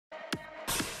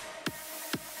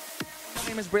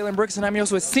name is Braylen Brooks, and I'm your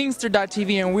host with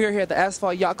Scenester.tv, and we're here at the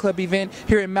Asphalt Yacht Club event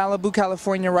here in Malibu,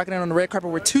 California, rocking out on the red carpet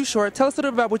with Too Short. Tell us a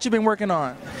little bit about what you've been working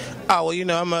on. Oh, well, you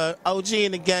know, I'm a OG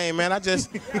in the game, man. I do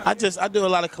a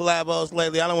lot of collabos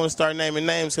lately. I don't want to start naming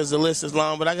names because the list is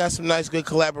long, but I got some nice, good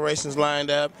collaborations lined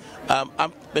up.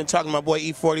 I've been talking to my boy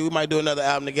E40. We might do another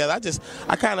album together.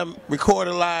 I kind of record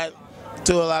a lot,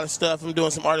 do a lot of stuff. I'm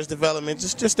doing some artist development,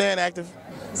 just staying active.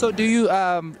 So do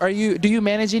you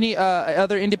manage any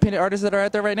other independent artists that are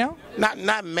out there right now?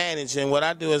 Not managing. What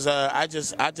I do is I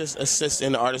just assist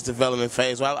in the artist development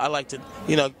phase. Well, I like to,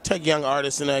 you know, take young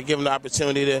artists and give them the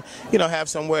opportunity to, you know, have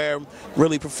somewhere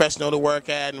really professional to work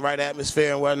at and right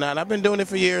atmosphere and whatnot. I've been doing it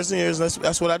for years and years.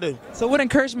 That's what I do. So what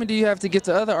encouragement do you have to give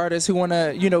to other artists who want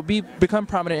to, you know, become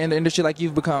prominent in the industry like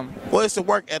you've become? Well, it's a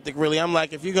work ethic, really. I'm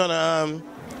like, if you're gonna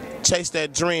chase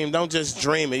that dream, don't just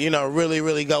dream it, you know,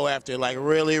 really go after it, like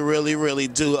really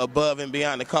do above and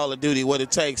beyond the call of duty what it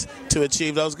takes to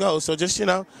achieve those goals. So just, you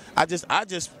know, I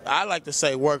like to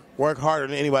say work harder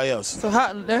than anybody else. So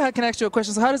how can I ask you a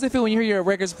question? So how does it feel when you hear your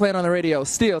records playing on the radio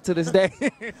still to this day?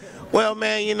 Well,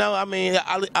 man, you know, I mean,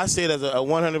 I see it as a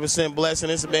 100% blessing.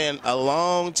 It's been a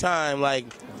long time, like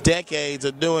decades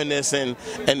of doing this, and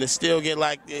to still get,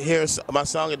 like, hear my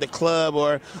song at the club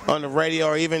or on the radio,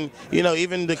 or even, you know,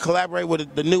 even to collaborate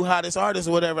with the new hottest artists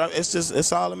or whatever.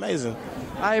 It's all amazing.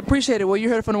 I appreciate it. Well, you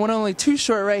heard from the one and only Too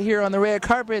Short right here on the red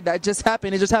carpet. That just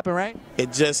happened. It just happened, right?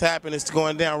 It just happened. It's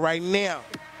going down right now.